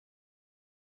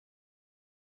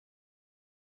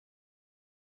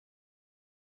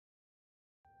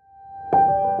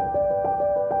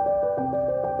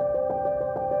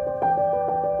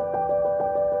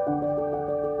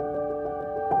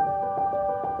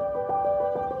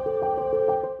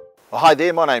Well, hi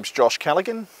there, my name's Josh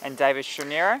Callaghan. And David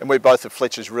Straniero. And we're both at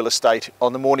Fletchers Real Estate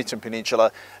on the Mornington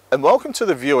Peninsula. And welcome to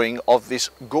the viewing of this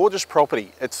gorgeous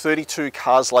property at 32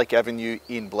 Carslake Avenue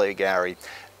in Blairgowrie.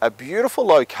 A beautiful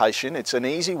location. It's an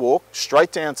easy walk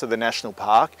straight down to the National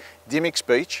Park, Dimmick's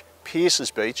Beach, Pierce's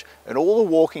Beach, and all the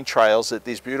walking trails that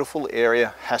this beautiful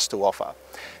area has to offer.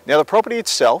 Now the property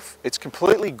itself, it's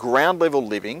completely ground level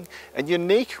living and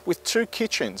unique with 2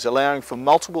 kitchens, allowing for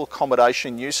multiple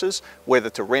accommodation uses, whether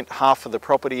to rent half of the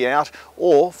property out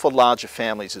or for larger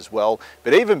families as well.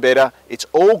 But even better, it's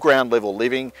all ground level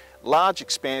living, large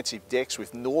expansive decks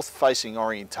with north facing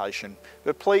orientation.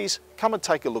 But please come and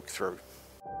take a look through.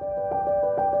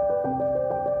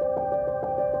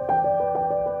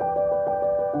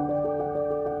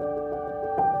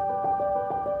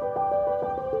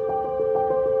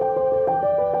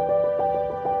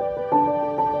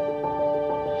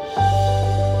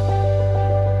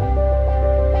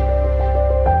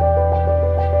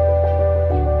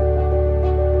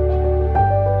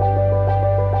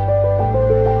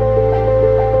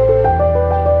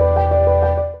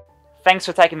 Thanks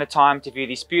for taking the time to view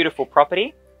this beautiful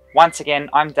property. Once again,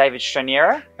 I'm David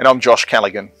Straniero. And I'm Josh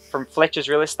Callaghan. From Fletchers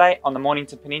Real Estate on the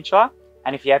Mornington Peninsula.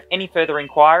 And if you have any further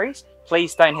inquiries,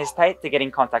 please don't hesitate to get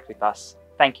in contact with us.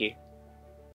 Thank you.